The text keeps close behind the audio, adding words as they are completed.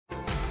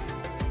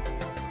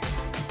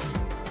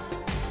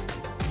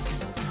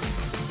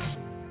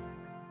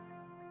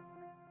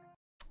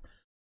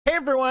Hey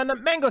everyone,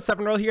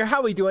 Mango7Roll here.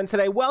 How we doing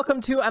today? Welcome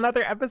to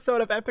another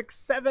episode of Epic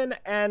 7,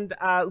 and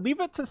leave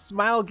it to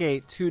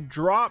Smilegate to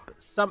drop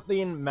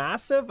something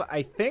massive.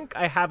 I think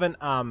I haven't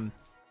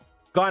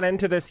gone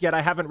into this yet. I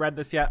haven't read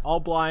this yet,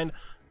 all blind,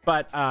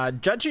 but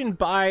judging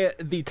by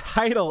the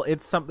title,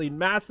 it's something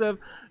massive.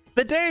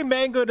 The day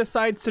Mango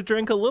decides to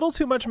drink a little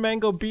too much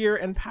mango beer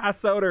and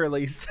pass out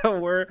early, so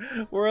we're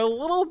a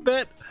little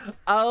bit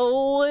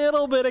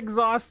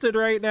exhausted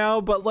right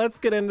now, but let's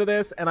get into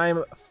this. And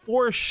I'm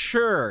for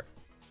sure,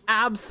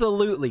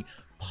 absolutely,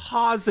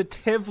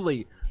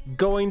 positively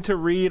going to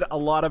read a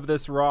lot of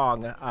this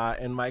wrong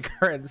in my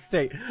current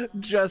state.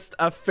 Just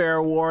a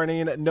fair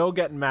warning, no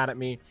getting mad at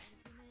me.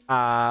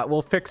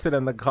 We'll fix it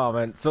in the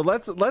comments. So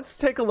let's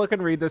take a look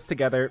and read this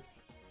together.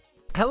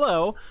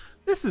 Hello.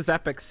 This is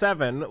Epic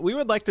 7. We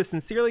would like to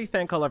sincerely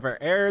thank all of our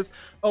heirs.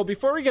 Oh,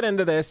 before we get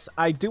into this,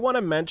 I do want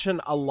to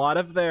mention a lot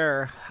of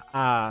their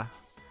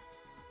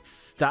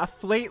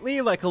stuff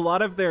lately, like a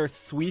lot of their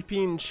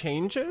sweeping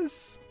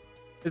changes.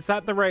 Is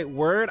that the right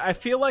word? I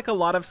feel like a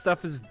lot of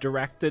stuff is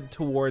directed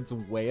towards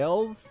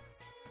whales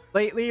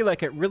lately.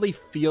 Like it really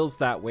feels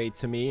that way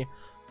to me.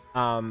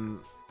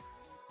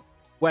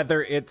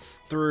 Whether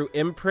it's through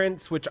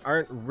imprints, which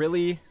aren't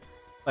really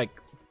like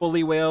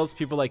fully whales,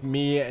 people like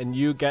me and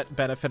you get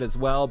benefit as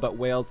well, but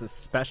whales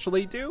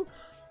especially do.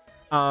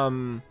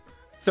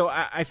 So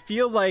I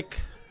feel like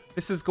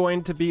this is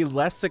going to be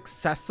less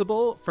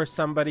accessible for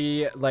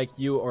somebody like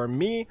you or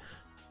me,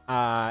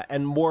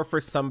 and more for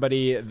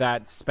somebody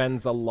that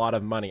spends a lot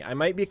of money. I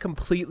might be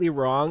completely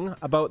wrong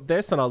about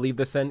this, and I'll leave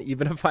this in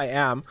even if I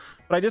am,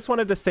 but I just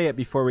wanted to say it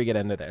before we get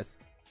into this.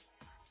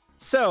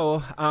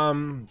 So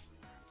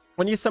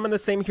when you summon the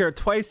same hero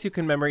twice, you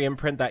can memory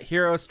imprint that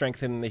hero,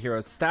 strengthening the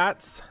hero's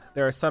stats.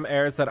 There are some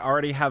heirs that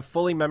already have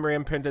fully memory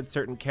imprinted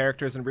certain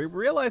characters, and we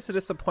realize the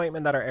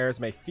disappointment that our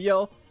heirs may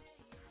feel.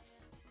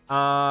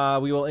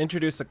 We will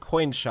introduce a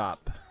coin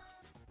shop.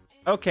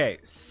 Okay,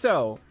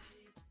 so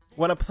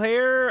when a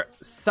player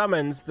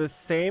summons the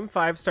same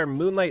 5-star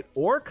Moonlight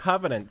or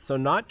Covenant, so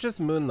not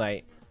just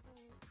Moonlight,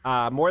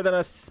 more than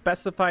a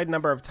specified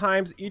number of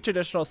times, each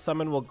additional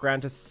summon will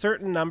grant a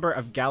certain number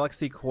of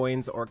Galaxy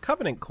coins or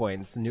Covenant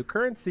coins, new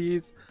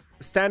currencies.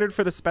 The standard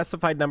for the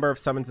specified number of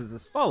summons is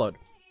as followed.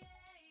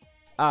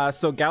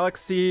 So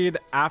Galaxied,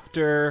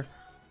 after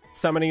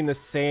summoning the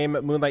same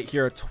Moonlight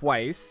hero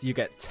twice, you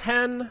get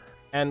 10.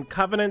 And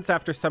Covenants,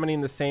 after summoning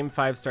the same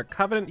 5-star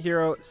Covenant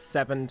hero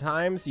 7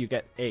 times, you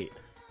get 8.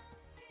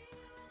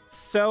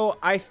 So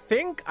I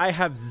think I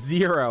have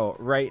 0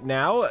 right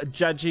now,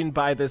 judging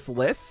by this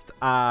list.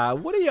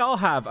 What do y'all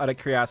have out of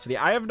curiosity?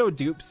 I have no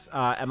dupes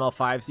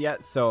ML5s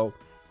yet, so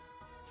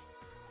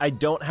I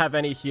don't have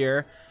any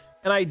here.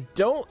 And I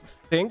don't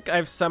think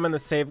I've summoned the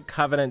same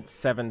Covenant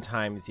 7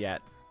 times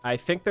yet. I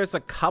think there's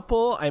a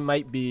couple I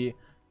might be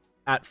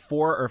at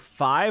 4 or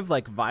 5,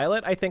 like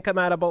Violet. I think I'm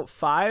at about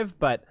 5,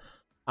 but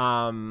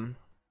I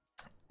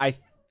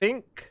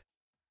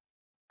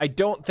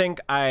don't think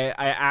I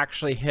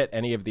actually hit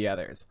any of the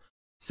others.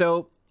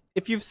 So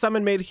if you've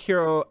summoned Maid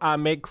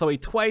Chloe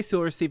twice,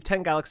 you'll receive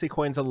 10 Galaxy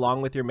coins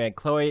along with your Maid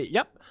Chloe.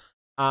 Yep.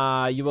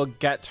 You will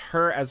get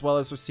her as well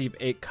as receive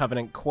 8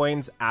 Covenant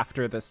coins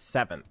after the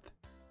 7th.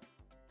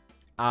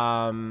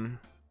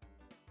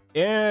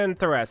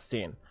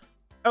 Interesting.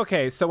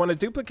 Okay, so when a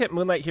duplicate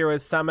Moonlight hero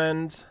is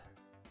summoned...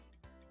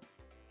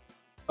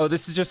 Oh,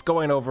 this is just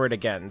going over it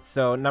again.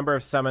 So number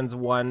of summons,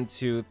 1,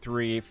 2,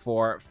 3,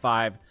 4,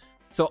 5...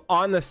 So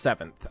on the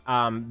 7th,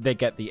 they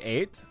get the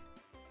 8.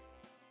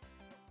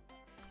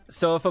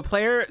 So if a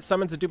player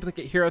summons a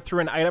duplicate hero through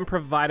an item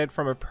provided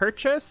from a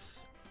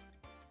purchase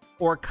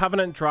or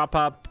Covenant drop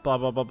up, blah,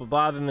 blah, blah, blah,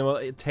 blah, then they will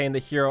obtain the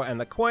hero and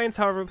the coins.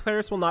 However,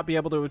 players will not be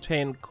able to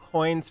obtain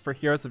coins for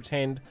heroes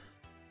obtained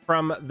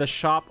from the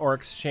shop or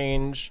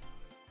exchange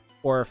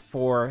or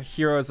for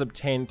heroes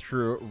obtained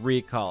through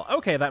recall.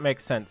 Okay, that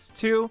makes sense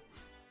too.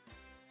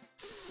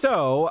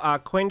 So,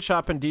 coin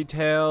shop and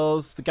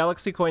details. The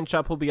Galaxy coin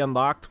shop will be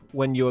unlocked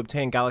when you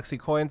obtain Galaxy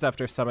coins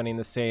after summoning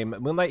the same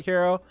Moonlight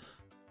hero.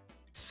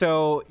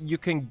 So, you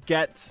can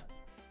get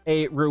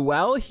a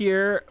Ruel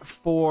here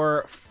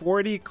for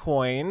 40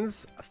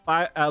 coins,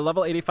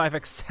 level 85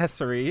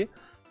 accessory,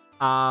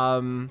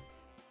 Molagora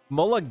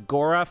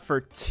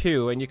for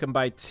 2, and you can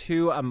buy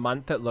 2 a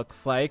month, it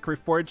looks like.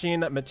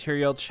 Reforging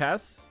material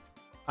chests.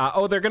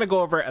 Oh, they're going to go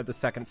over it at the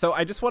second. So,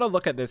 I just want to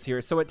look at this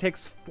here. So, it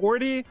takes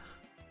 40...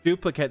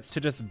 duplicates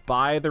to just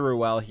buy the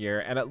Ruel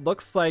here, and it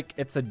looks like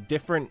it's a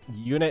different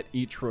unit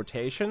each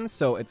rotation,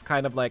 so it's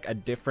kind of like a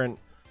different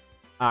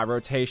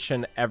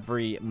rotation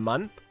every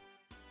month,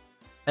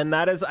 and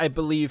that is, I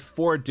believe,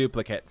 4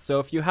 duplicates. So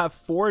if you have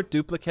 4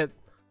 duplicate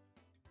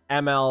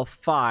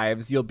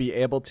ML5s, you'll be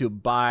able to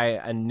buy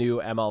a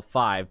new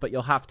ML5, but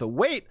you'll have to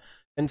wait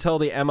until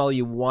the ML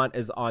you want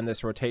is on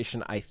this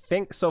rotation, I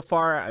think. So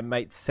far, I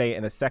might say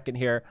in a second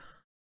here.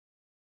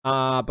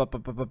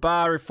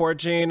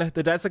 Reforging.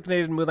 The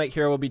designated Moonlight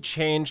hero will be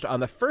changed on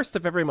the 1st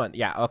of every month.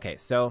 Yeah, okay,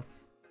 so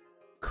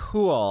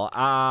Cool.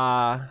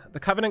 The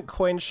Covenant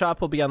coin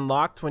shop will be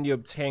unlocked when you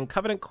obtain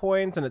Covenant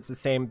coins, and it's the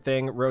same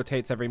thing,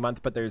 rotates every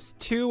month, but there's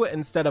 2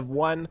 instead of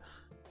 1.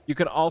 You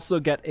can also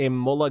get a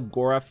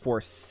Mulagora for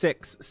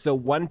 6, so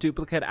 1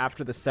 duplicate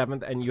after the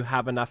 7th, and you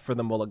have enough for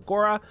the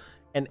Mulagora,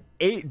 and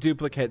 8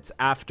 duplicates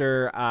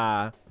after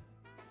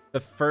the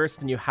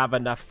 1st, and you have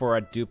enough for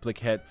a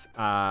duplicate,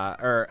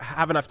 or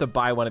have enough to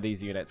buy one of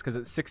these units, because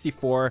it's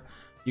 64,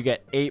 you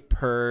get 8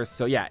 per,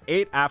 so yeah,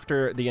 8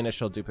 after the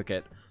initial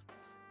duplicate.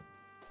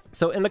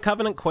 So in the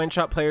Covenant coin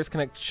shop, players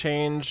can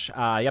exchange,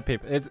 yep,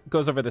 it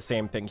goes over the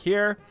same thing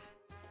here.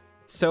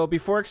 So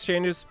before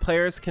exchanges,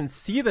 players can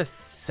see the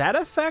set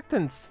effect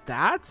and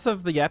stats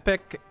of the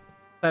epic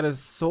that is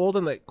sold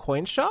in the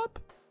coin shop.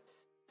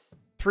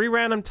 3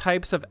 random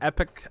types of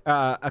epic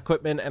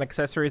equipment and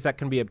accessories that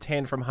can be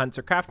obtained from hunts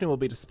or crafting will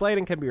be displayed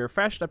and can be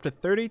refreshed up to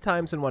 30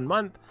 times in 1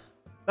 month.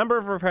 Number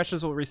of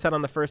refreshes will reset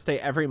on the first day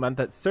every month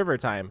at server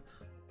time.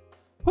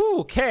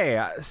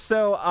 Okay,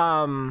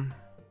 so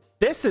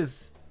this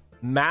is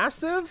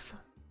massive.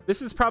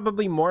 This is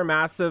probably more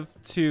massive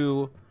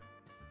to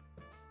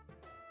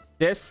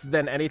this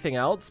than anything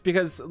else,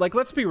 because like,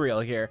 let's be real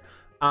here,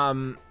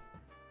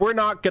 we're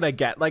not gonna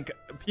get, like,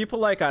 people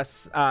like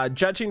us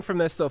judging from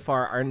this so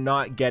far are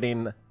not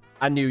getting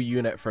a new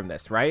unit from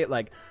this, right?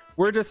 Like,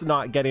 we're just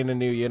not getting a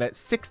new unit.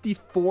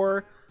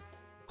 64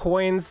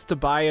 coins to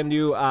buy a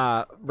new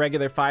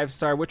regular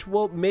 5-star, which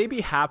will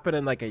maybe happen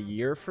in like a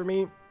year for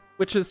me,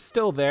 which is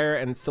still there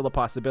and still a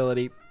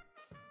possibility.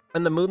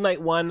 And the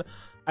Moonlight one,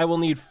 I will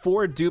need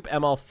 4 dupe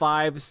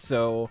ML5s,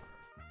 so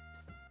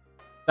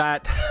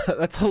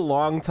that's a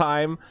long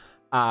time.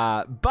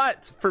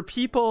 But for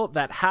people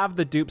that have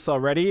the dupes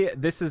already,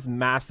 this is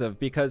massive,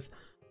 because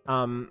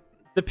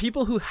the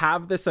people who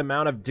have this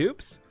amount of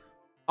dupes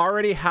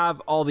already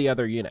have all the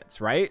other units,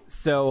 right?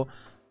 So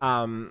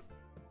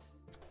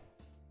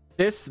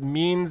this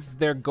means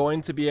they're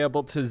going to be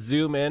able to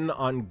zoom in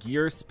on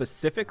gear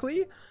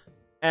specifically.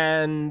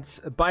 And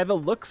by the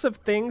looks of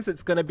things,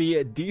 it's going to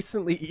be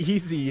decently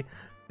easy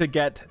to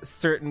get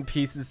certain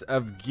pieces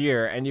of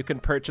gear, and you can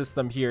purchase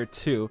them here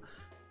too.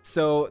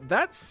 So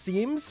that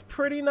seems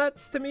pretty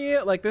nuts to me.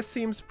 Like, this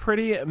seems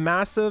pretty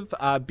massive,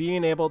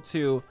 being able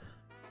to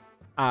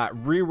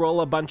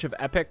re-roll a bunch of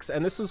epics.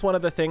 And this was one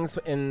of the things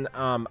in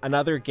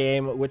another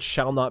game, which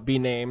shall not be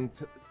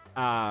named,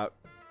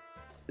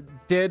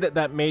 did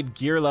that made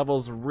gear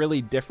levels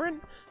really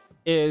different,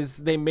 is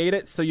they made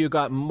it so you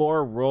got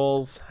more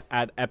rolls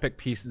at epic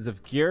pieces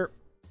of gear.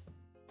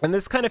 And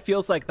this kind of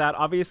feels like that,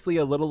 obviously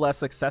a little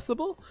less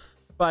accessible,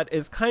 but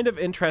is kind of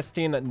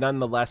interesting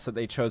nonetheless that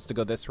they chose to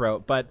go this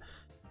route. But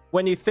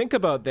when you think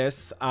about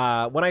this,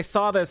 when I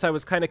saw this, I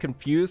was kind of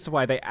confused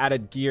why they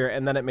added gear,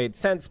 and then it made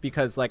sense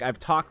because, like, I've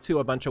talked to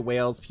a bunch of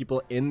whales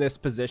people in this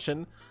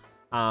position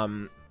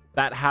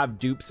that have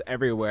dupes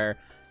everywhere,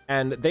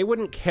 and they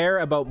wouldn't care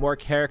about more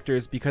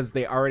characters because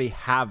they already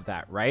have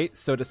that, right?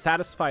 So to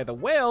satisfy the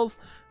whales,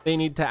 they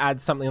need to add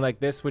something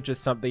like this, which is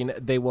something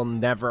they will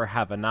never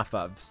have enough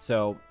of.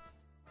 So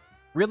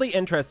really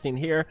interesting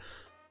here.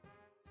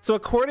 So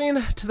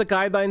according to the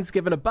guidelines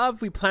given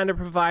above, we plan to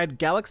provide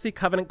Galaxy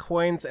Covenant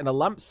coins in a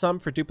lump sum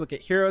for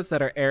duplicate heroes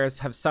that our heirs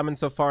have summoned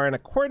so far in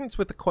accordance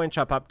with the coin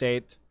shop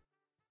update.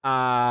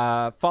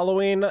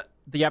 Following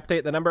the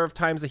update, the number of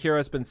times a hero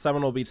has been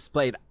summoned will be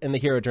displayed in the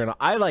hero journal.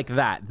 I like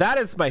that. That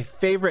is my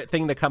favorite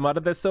thing to come out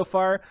of this so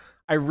far.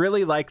 I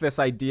really like this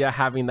idea,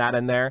 having that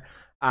in there.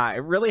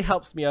 It really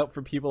helps me out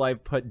for people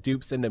I've put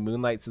dupes into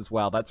Moonlights as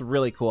well. That's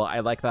really cool. I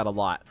like that a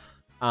lot.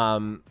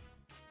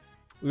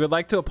 We would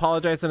like to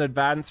apologize in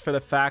advance for the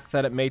fact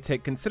that it may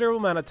take considerable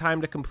amount of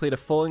time to complete a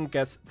full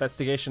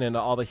investigation into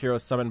all the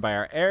heroes summoned by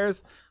our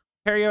heirs.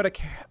 Carry out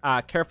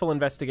a careful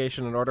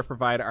investigation in order to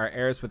provide our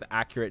heirs with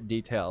accurate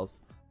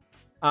details.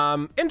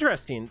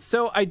 Interesting.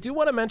 So I do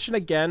want to mention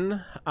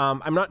again,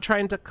 I'm not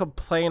trying to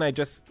complain. I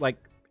just, like,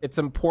 it's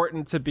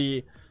important to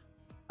be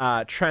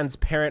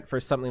transparent for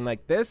something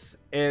like this,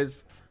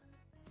 is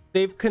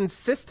they've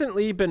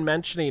consistently been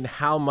mentioning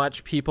how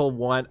much people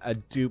want a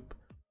dupe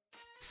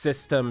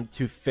system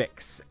to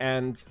fix,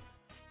 and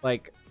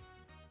like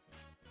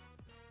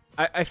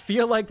I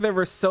feel like there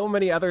were so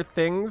many other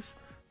things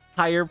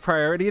higher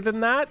priority than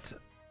that,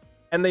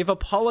 and they've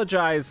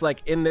apologized,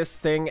 like, in this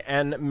thing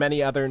and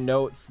many other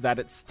notes, that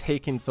it's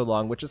taking so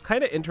long, which is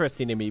kind of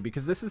interesting to me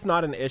because this is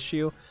not an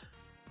issue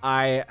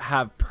I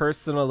have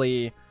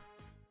personally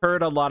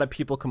heard a lot of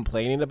people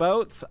complaining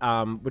about,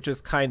 which is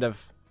kind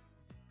of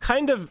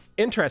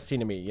interesting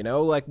to me, you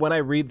know, like when I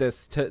read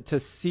this, to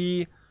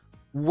see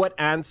what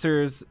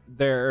answers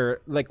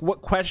they're, like,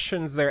 what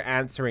questions they're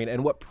answering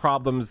and what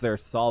problems they're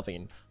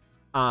solving,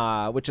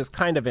 which is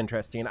kind of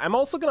interesting. I'm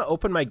also going to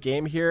open my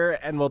game here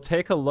and we'll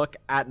take a look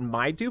at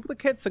my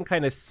duplicates and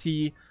kind of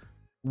see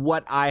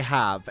what I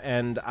have.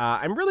 And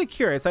I'm really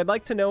curious. I'd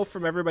like to know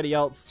from everybody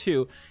else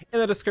too, in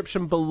the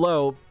description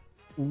below,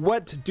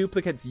 what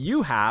duplicates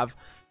you have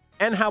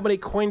and how many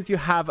coins you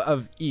have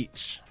of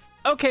each.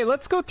 Okay,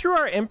 let's go through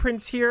our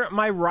imprints here.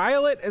 My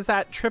Riolet is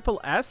at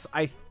SSS.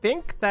 I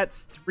think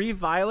that's 3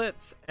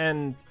 violets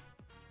and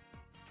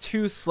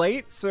 2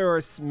 slates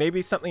or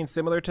maybe something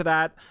similar to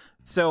that.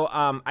 So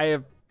I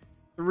have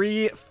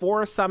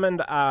 4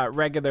 summoned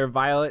regular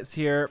violets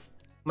here.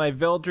 My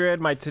Vildred,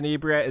 my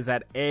Tenebria is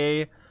at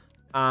A.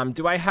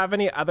 Do I have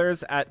any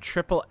others at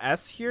triple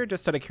S here?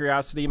 Just out of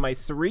curiosity, my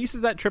Cerise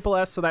is at triple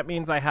S, so that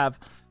means I have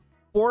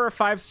 4 or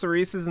 5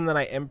 Cerises, and then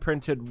I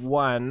imprinted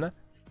 1.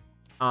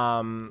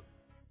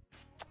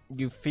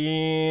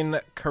 Euphine,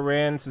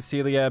 Corinne,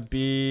 Cecilia,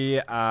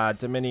 B,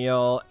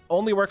 Dominial.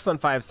 Only works on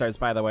 5 stars,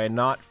 by the way,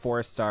 not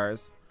 4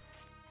 stars.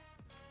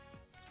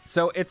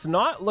 So it's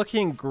not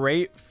looking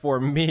great for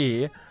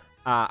me.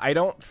 I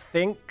don't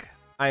think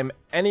I'm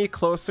any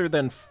closer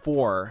than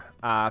 4.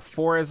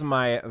 4 is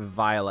my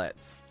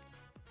Violet.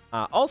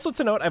 Also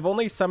to note, I've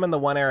only summoned the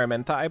 1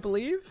 Araminta, I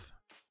believe.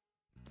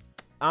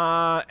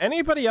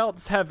 Anybody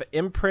else have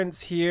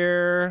imprints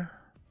here?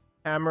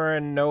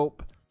 Cameron,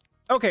 nope.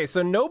 Okay,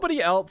 so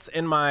nobody else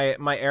in my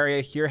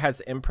area here has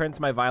imprints.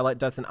 My Violet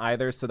doesn't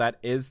either, so that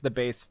is the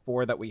base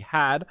 4 that we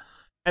had.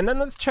 And then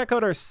let's check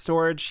out our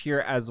storage here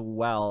as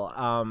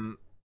well.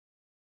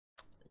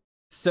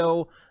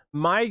 So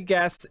my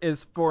guess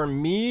is for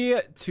me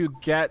to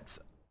get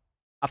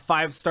a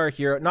 5-star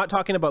hero, not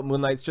talking about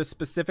Moonlights, just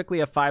specifically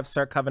a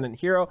 5-star Covenant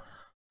hero,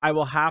 I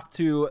will have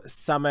to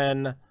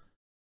summon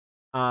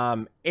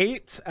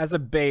 8 as a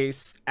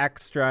base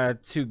extra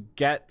to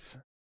get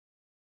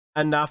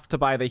enough to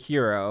buy the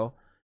hero,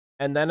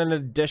 and then an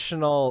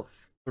additional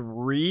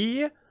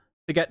 3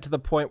 to get to the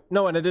point,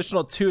 no, an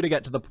additional 2 to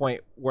get to the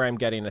point where I'm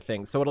getting a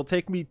thing. So it'll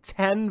take me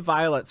 10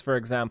 Violets, for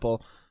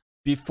example,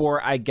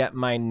 before I get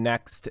my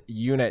next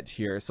unit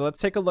here. So let's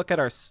take a look at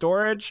our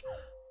storage.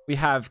 We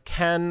have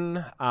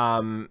Ken,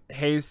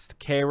 Haste,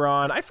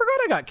 Kayron. I forgot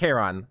I got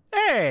Kayron.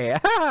 Hey,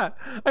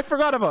 I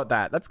forgot about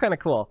that. That's kind of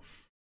cool.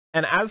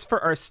 And as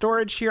for our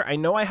storage here, I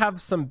know I have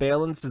some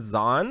Balin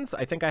Sazans.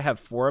 I think I have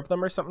 4 of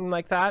them or something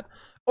like that.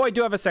 Oh, I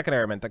do have a second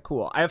Araminta.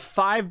 Cool. I have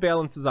 5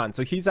 Balin Sazans,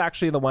 so he's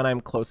actually the one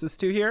I'm closest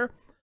to here.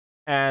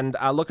 And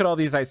look at all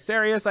these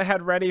Isarias I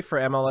had ready for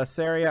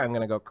MLS area. I'm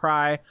going to go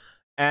cry.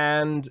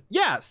 And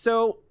yeah,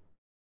 so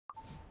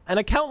an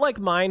account like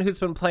mine who's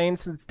been playing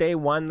since day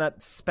 1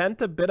 that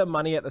spent a bit of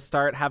money at the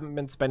start, haven't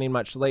been spending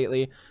much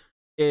lately,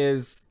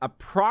 is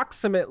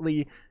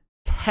approximately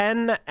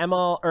 10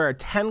 ML or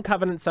 10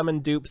 Covenant Summon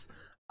dupes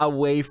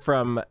away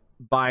from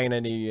buying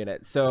a new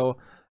unit. So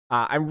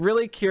I'm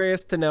really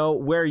curious to know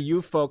where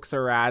you folks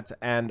are at,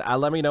 and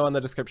let me know in the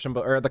description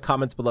or the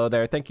comments below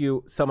there. Thank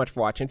you so much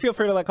for watching. Feel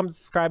free to like, comment,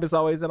 subscribe as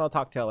always, and I'll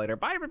talk to you later.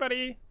 Bye,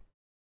 everybody.